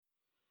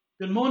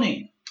Good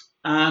morning.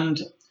 And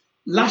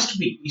last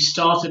week we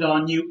started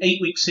our new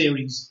 8-week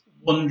series,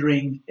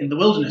 Wandering in the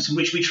Wilderness, in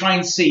which we try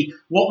and see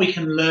what we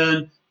can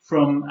learn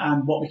from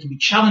and what we can be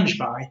challenged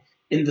by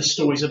in the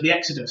stories of the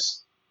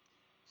Exodus.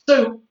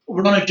 So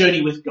we're on a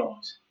journey with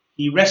God.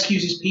 He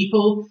rescues his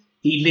people.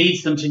 He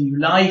leads them to new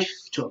life,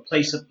 to a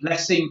place of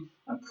blessing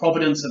and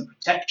providence and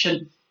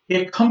protection. He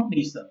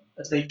accompanies them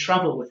as they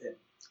travel with him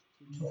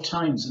through tough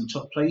times and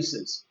tough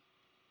places.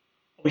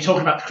 Are we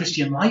talking about the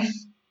Christian life?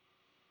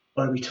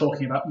 Or are we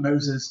talking about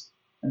Moses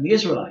and the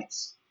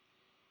Israelites?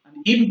 And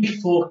even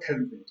before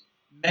COVID,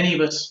 many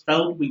of us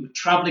felt we were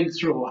travelling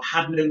through or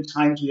had known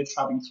times we were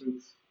travelling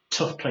through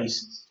tough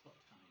places, tough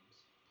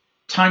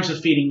times. Times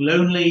of feeling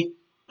lonely,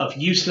 of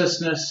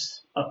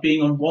uselessness, of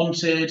being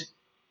unwanted,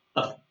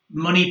 of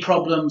money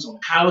problems or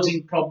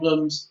housing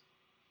problems,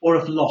 or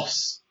of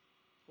loss,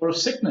 or of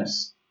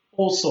sickness,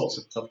 all sorts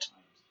of tough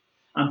times.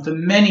 And for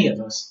many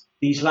of us,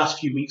 these last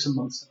few weeks and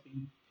months have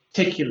been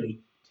particularly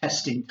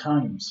testing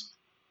times.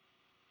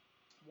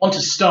 I want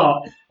to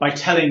start by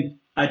telling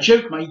a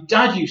joke my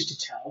dad used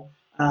to tell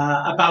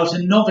about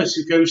a novice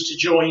who goes to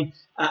join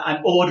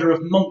an order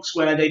of monks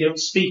where they don't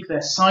speak,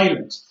 they're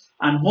silent.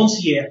 And once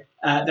a year,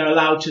 they're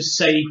allowed to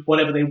say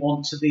whatever they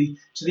want to the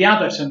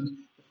abbot. And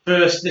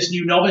this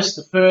new novice,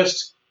 the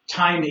first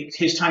time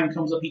his time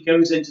comes up, he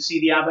goes in to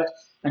see the abbot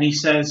and he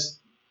says,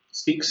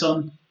 "Speak,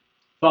 son,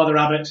 Father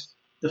Abbot,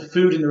 the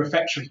food in the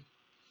refectory,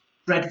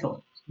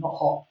 dreadful, not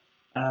hot."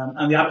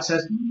 And the abbot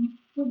says,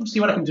 "We'll see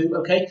what I can do.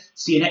 Okay,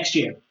 see you next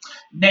year."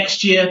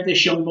 Next year,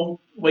 this young monk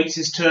waits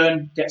his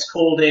turn, gets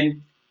called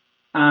in,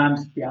 and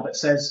the abbot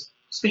says,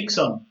 "Speak,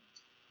 son."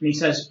 And he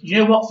says, "You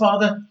know what,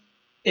 Father?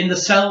 In the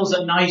cells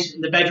at night,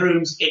 in the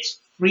bedrooms, it's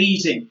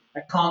freezing.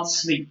 I can't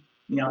sleep."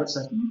 And the abbot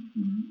says,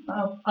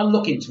 I'll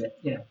look into it,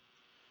 you know.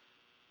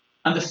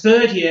 And the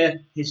third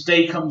year, his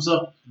day comes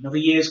up, another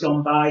year's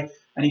gone by,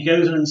 and he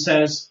goes in and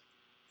says,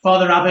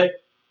 "Father Abbot,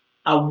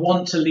 I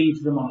want to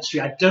leave the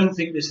monastery. I don't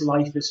think this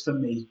life is for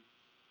me."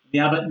 The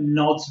abbot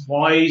nods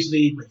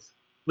wisely with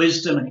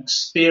wisdom and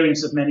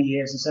experience of many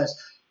years and says,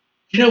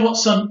 "Do you know what,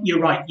 son? You're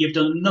right. You've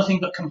done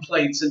nothing but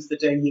complain since the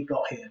day you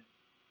got here."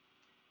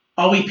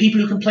 Are we people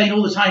who complain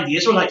all the time? The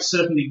Israelites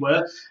certainly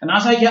were. And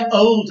as I get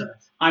older,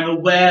 I'm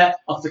aware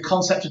of the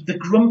concept of the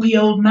grumpy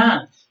old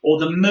man or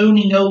the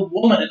moaning old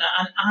woman.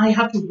 And I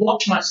have to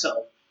watch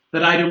myself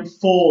that I don't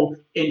fall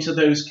into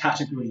those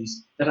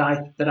categories, that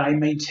I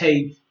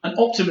maintain an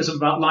optimism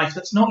about life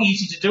that's not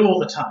easy to do all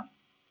the time.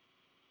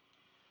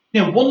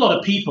 You know, one lot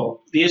of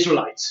people, the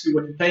Israelites, who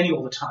were complaining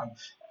all the time,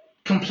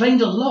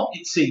 complained a lot,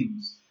 it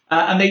seems.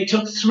 And they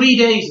took 3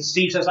 days, as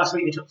Steve says last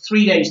week, they took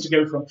 3 days to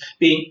go from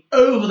being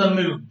over the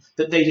moon,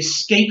 that they'd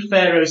escaped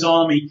Pharaoh's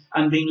army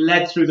and being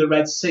led through the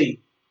Red Sea,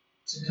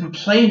 to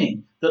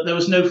complaining that there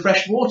was no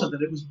fresh water,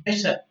 that it was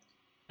bitter.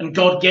 And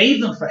God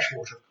gave them fresh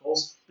water, of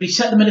course, but he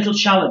set them a little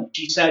challenge.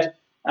 He said,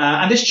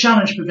 and this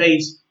challenge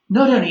pervades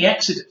not only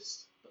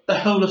Exodus, but the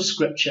whole of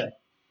Scripture.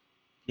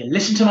 If you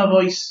listen to my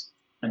voice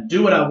and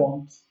do what I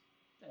want,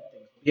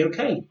 be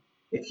okay.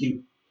 If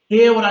you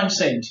hear what I'm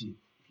saying to you,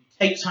 if you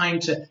take time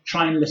to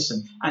try and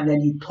listen, and then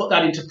you put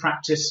that into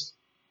practice,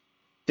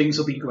 things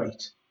will be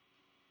great.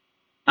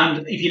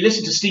 And if you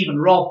listen to Steve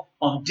and Rob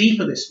on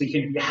Deeper this week,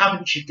 and if you haven't,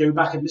 you should go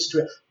back and listen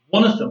to it.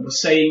 One of them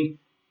was saying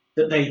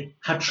that they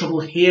had trouble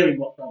hearing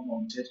what God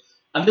wanted,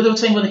 and the other was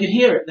saying when they could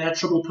hear it, they had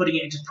trouble putting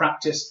it into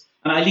practice.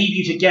 And I leave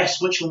you to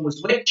guess which one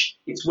was which.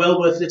 It's well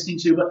worth listening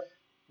to, but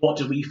what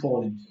do we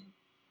fall into?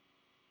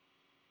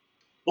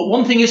 But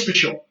one thing is for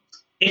sure.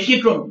 If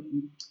you're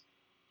grumbling,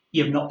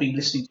 you've not been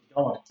listening to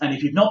God. And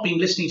if you've not been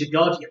listening to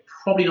God, you're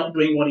probably not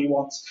doing what he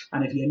wants.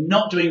 And if you're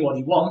not doing what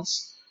he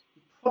wants,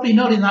 you're probably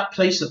not in that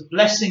place of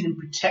blessing and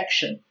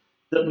protection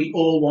that we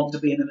all want to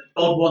be in and that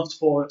God wants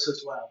for us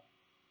as well.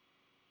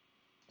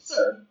 So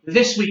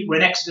this week we're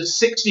in Exodus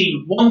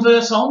 16, one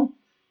verse on,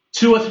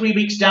 2 or 3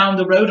 weeks down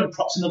the road and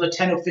perhaps another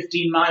 10 or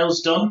 15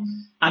 miles done.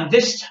 And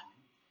this time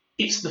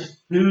it's the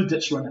food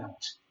that's run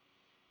out.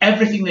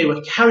 Everything they were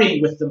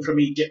carrying with them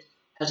from Egypt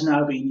has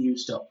now been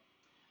used up.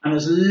 And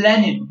as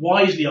Lenin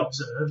wisely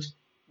observed,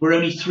 we're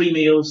only 3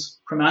 meals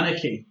from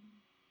anarchy.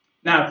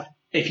 Now,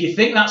 if you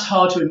think that's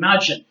hard to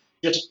imagine,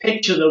 just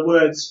picture the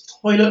words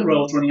toilet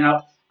rolls running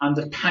out and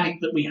the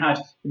panic that we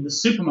had in the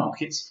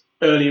supermarkets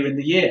earlier in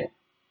the year.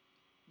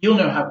 You'll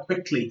know how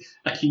quickly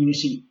a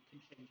community can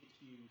change its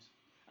views.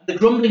 And the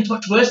grumbling's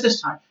much worse this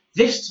time.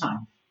 This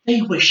time,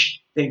 they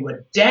wish they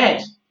were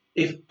dead.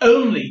 If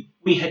only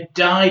we had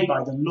died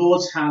by the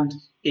Lord's hand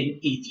in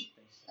Egypt.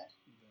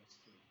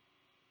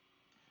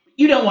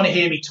 You don't want to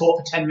hear me talk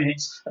for 10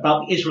 minutes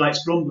about the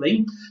Israelites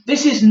grumbling.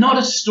 This is not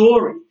a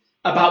story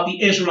about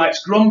the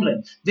Israelites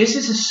grumbling. This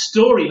is a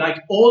story,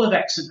 like all of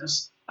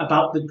Exodus,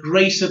 about the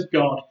grace of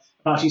God,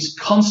 about his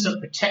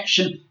constant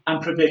protection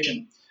and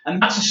provision.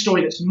 And that's a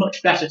story that's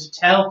much better to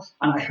tell,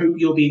 and I hope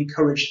you'll be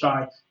encouraged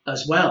by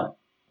as well.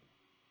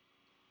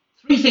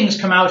 3 things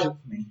come out of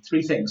me,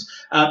 3 things.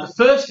 The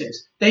first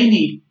is they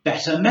need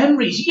better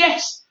memories.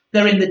 Yes,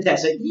 they're in the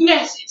desert.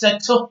 Yes, it's a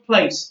tough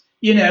place.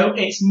 You know,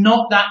 it's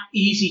not that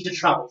easy to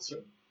travel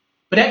through.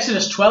 But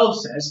Exodus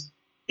 12 says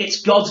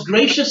it's God's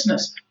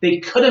graciousness. They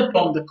could have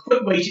gone the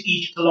quick way to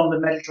Egypt along the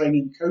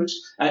Mediterranean coast,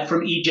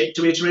 from Egypt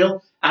to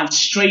Israel, and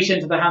straight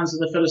into the hands of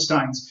the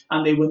Philistines.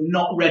 And they were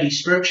not ready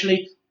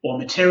spiritually or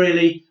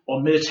materially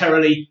or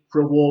militarily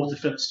for a war with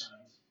the Philistines.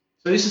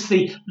 So this is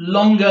the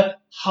longer,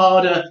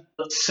 harder,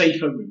 but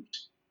safer route.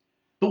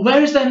 But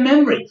where is their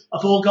memory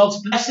of all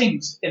God's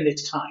blessings in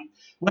this time?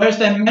 Where is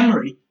their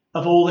memory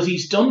of all that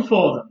he's done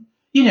for them?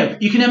 You know,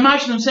 you can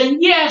imagine them saying,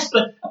 yes,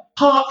 but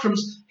apart from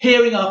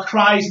hearing our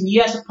cries, and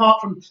yes, apart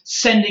from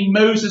sending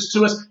Moses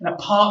to us, and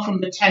apart from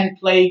the 10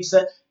 plagues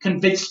that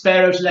convinced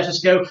Pharaoh to let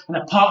us go, and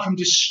apart from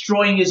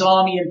destroying his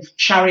army and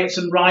chariots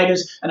and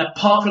riders, and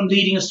apart from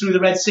leading us through the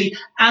Red Sea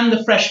and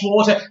the fresh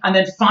water, and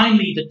then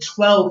finally the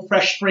 12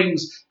 fresh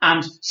springs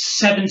and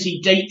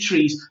 70 date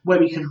trees where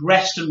we could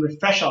rest and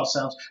refresh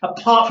ourselves,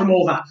 apart from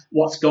all that,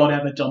 what's God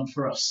ever done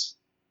for us?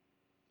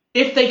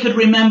 If they could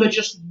remember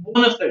just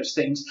one of those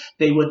things,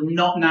 they would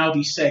not now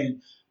be saying,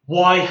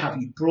 why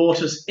have you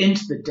brought us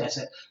into the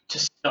desert to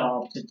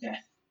starve to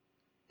death?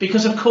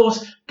 Because, of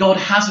course, God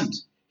hasn't.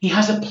 He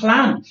has a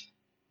plan.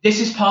 This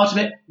is part of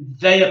it.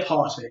 They are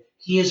part of it.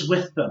 He is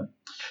with them.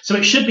 So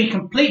it should be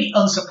completely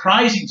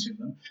unsurprising to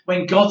them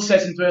when God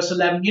says in verse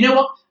 11, you know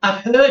what?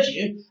 I've heard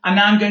you, and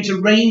now I'm going to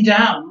rain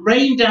down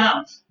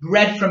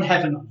bread from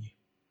heaven on you.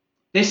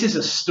 This is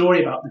a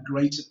story about the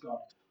grace of God.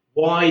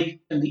 Why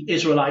can the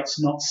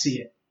Israelites not see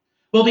it?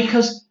 Well,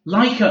 because,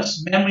 like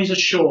us, memories are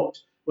short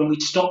when we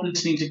stop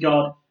listening to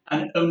God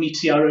and only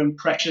see our own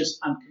pressures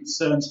and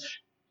concerns,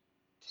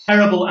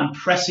 terrible and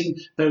pressing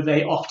though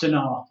they often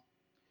are.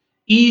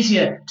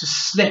 Easier to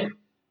slip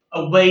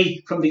away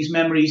from these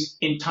memories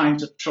in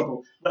times of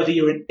trouble, whether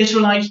you're an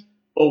Israelite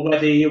or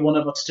whether you're one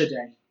of us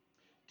today.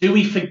 Do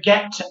we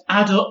forget to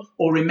add up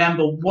or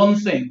remember one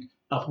thing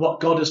of what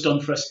God has done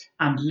for us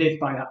and live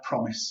by that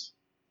promise?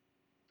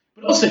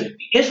 But also, the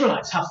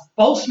Israelites have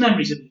false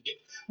memories of Egypt.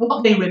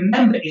 What they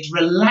remember is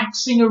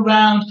relaxing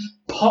around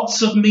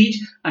pots of meat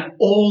and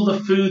all the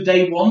food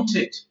they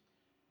wanted.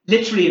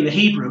 Literally in the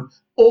Hebrew,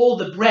 all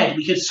the bread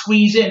we could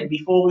squeeze in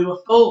before we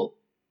were full.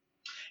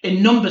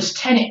 In Numbers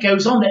 10, it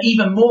goes on. They're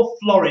even more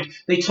florid.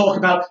 They talk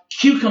about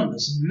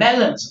cucumbers,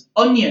 melons,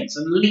 onions,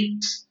 and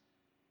leeks.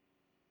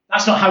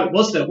 That's not how it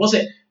was, though, was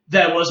it?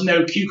 There was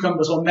no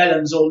cucumbers or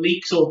melons or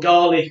leeks or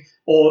garlic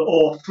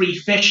or free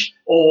fish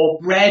or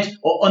bread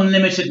or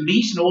unlimited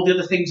meat and all the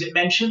other things it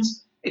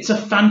mentions. It's a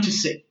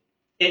fantasy.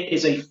 It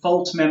is a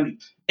false memory.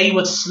 They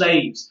were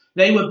slaves.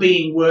 They were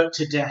being worked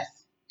to death.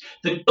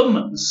 The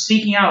government was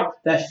seeking out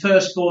their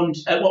firstborn,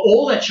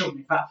 all their children,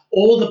 in fact,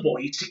 all the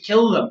boys, to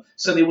kill them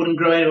so they wouldn't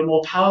grow any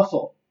more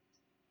powerful.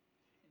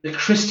 The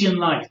Christian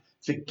life,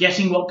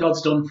 forgetting what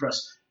God's done for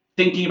us,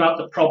 thinking about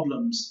the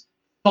problems,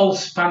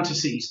 false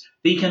fantasies,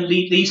 these can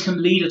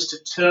lead us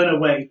to turn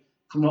away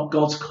from what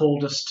God's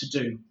called us to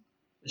do.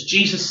 As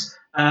Jesus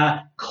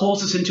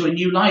calls us into a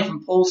new life,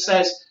 and Paul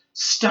says,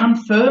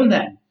 stand firm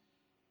then.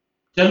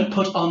 Don't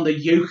put on the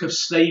yoke of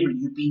slavery.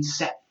 You've been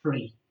set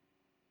free.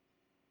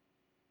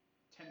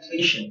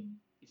 Temptation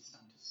is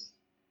fantasy.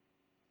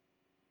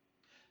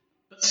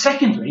 But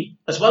secondly,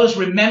 as well as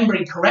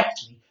remembering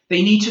correctly,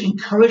 they need to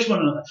encourage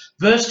one another.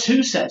 Verse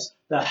 2 says,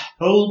 the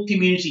whole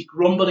community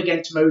grumbled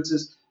against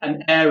Moses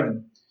and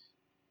Aaron,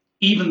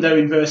 even though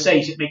in verse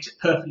 8 it makes it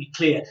perfectly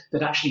clear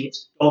that actually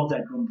it's God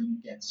they're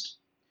grumbling against.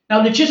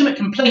 Now, legitimate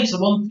complaints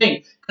are one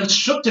thing,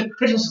 constructive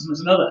criticism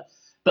is another,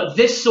 but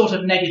this sort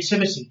of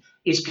negativity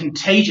is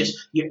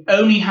contagious. You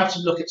only have to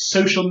look at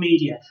social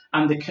media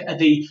and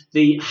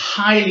the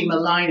highly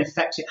malign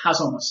effect it has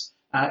on us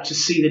to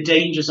see the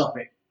dangers of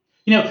it.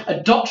 You know, a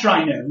doctor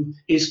I know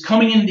is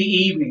coming in the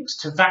evenings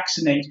to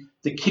vaccinate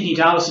the kidney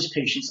dialysis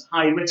patients at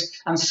high risk,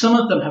 and some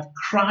of them have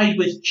cried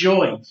with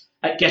joy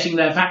at getting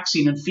their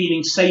vaccine and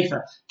feeling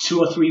safer 2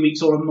 or 3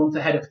 weeks or a month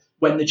ahead of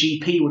when the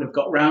GP would have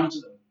got round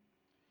to them.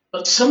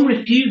 But some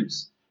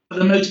refuse for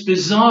the most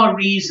bizarre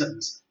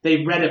reasons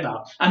they've read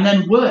about. And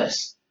then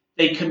worse,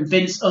 they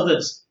convince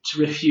others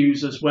to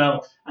refuse as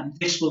well. And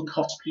this will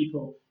cost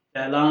people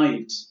their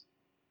lives.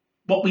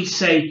 What we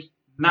say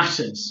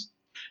matters.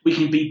 We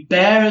can be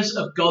bearers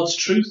of God's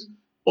truth,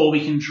 or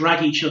we can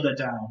drag each other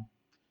down.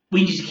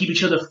 We need to keep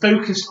each other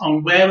focused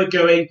on where we're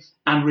going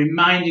and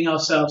reminding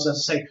ourselves,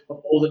 as I say,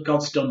 of all that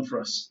God's done for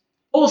us.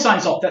 Paul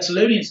signs off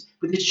Thessalonians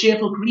with this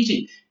cheerful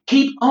greeting.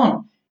 Keep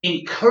on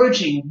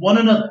encouraging one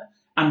another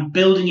and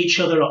building each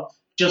other up,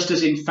 just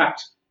as in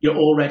fact you're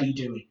already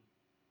doing.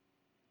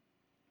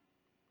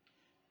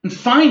 And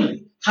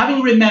finally,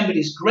 having remembered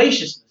his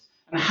graciousness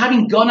and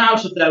having gone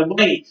out of their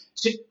way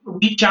to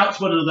reach out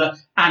to one another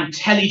and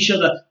tell each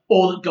other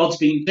all that God's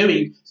been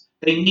doing,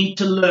 they need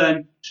to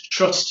learn to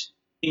trust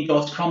in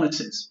God's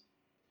promises.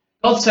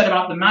 God said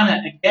about the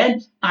manna,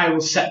 again, I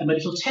will set them a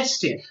little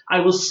test here.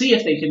 I will see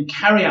if they can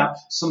carry out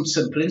some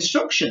simple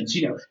instructions.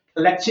 You know,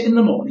 collect it in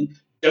the morning,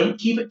 don't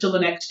keep it till the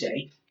next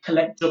day,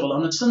 collect double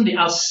on a Sunday.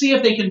 I'll see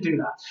if they can do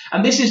that.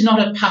 And this is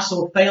not a pass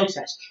or fail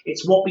test.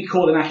 It's what we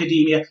call in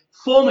academia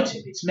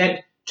formative. It's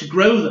meant to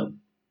grow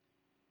them.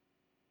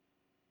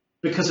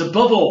 Because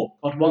above all,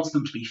 God wants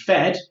them to be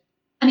fed,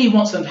 and he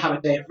wants them to have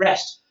a day of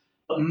rest.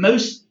 But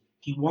mostly,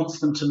 he wants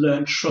them to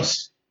learn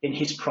trust in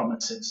his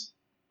promises.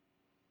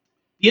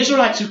 The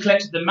Israelites who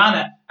collected the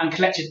manna and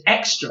collected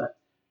extra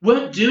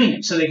weren't doing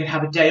it so they could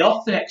have a day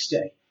off the next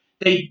day.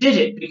 They did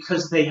it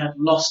because they had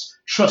lost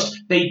trust.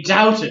 They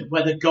doubted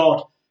whether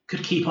God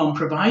could keep on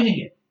providing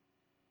it.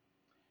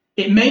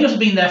 It may not have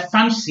been their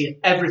fantasy of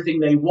everything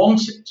they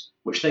wanted,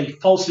 which they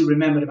falsely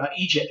remembered about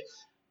Egypt,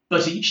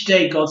 but each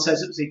day God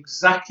says it was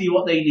exactly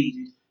what they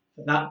needed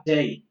for that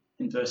day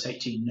in verse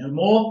 18. No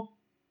more,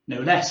 no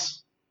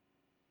less.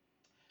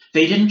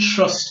 They didn't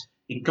trust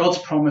in God's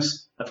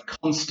promise of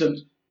constant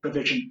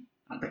provision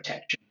and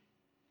protection.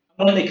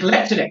 And when they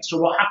collected extra,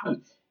 what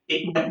happened?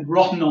 It went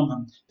rotten on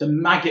them. The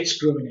maggots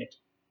grew in it.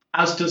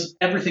 As does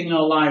everything in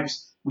our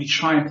lives we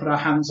try and put our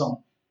hands on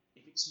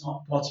if it's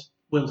not God's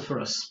will for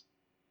us.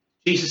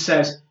 Jesus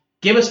says,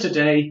 give us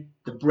today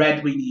the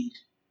bread we need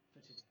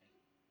for today.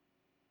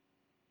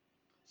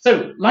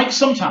 So, like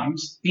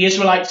sometimes the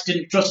Israelites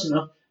didn't trust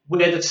enough,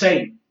 we're the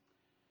same.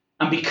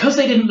 And because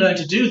they didn't learn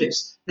to do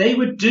this, they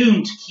were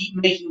doomed to keep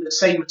making the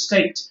same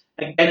mistakes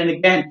again and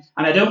again.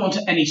 And I don't want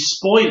any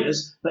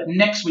spoilers, but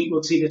next week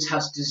we'll see this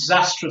has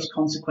disastrous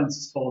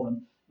consequences for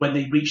them when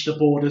they reach the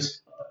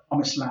borders of the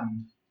promised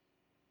land.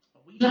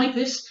 Are we like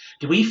this?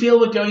 Do we feel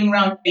we're going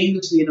around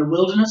aimlessly in a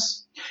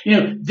wilderness?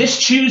 This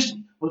Tuesday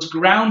was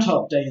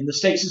Groundhog Day in the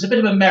States. It's a bit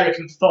of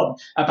American fun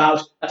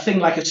about a thing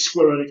like a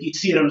squirrel. If you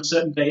see it on a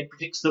certain day, it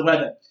predicts the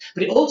weather.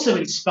 But it also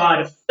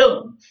inspired a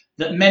film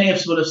that many of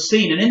us will have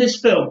seen. And in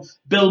this film,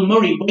 Bill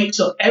Murray wakes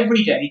up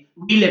every day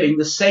reliving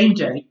the same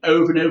day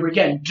over and over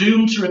again,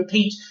 doomed to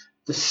repeat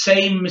the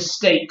same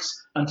mistakes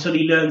until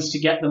he learns to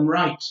get them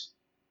right.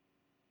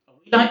 Are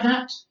we like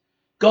that?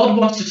 God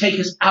wants to take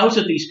us out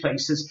of these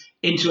places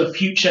into a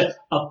future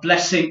of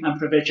blessing and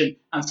provision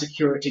and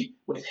security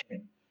with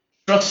him.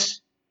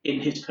 Trust in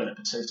his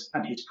purposes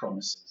and his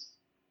promises.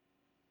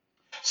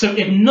 So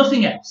if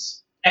nothing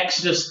else,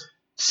 Exodus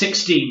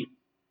 16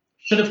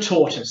 should have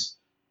taught us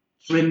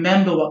to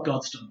remember what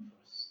God's done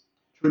for us,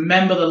 to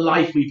remember the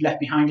life we've left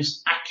behind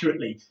us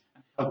accurately,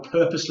 and how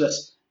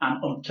purposeless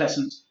and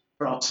unpleasant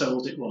for our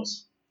souls it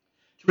was,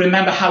 to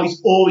remember how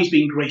he's always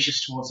been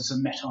gracious towards us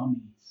and met our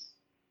needs.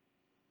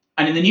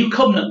 And in the new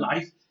covenant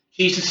life,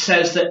 Jesus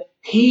says that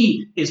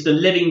he is the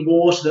living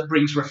water that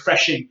brings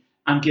refreshing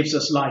and gives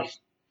us life.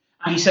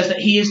 And he says that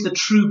he is the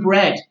true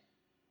bread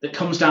that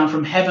comes down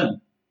from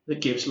heaven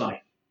that gives life.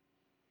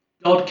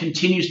 God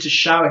continues to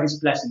shower his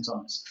blessings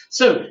on us.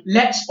 So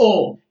let's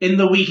all, in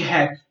the week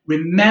ahead,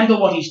 remember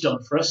what he's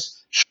done for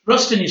us,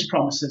 trust in his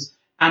promises,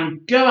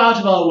 and go out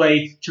of our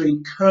way to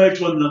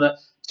encourage one another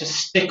to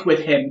stick with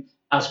him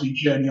as we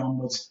journey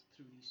onwards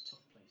through these tough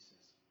places.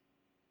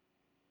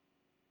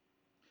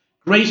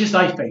 Great is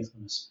thy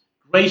faithfulness.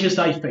 Great is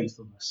thy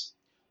faithfulness.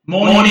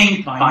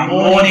 Morning by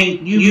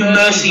morning, new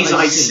mercies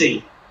I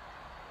see.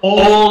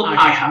 All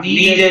I have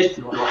needed,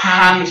 your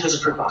hand has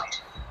provided.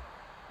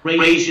 Great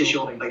is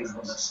your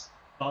faithfulness,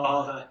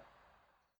 Father,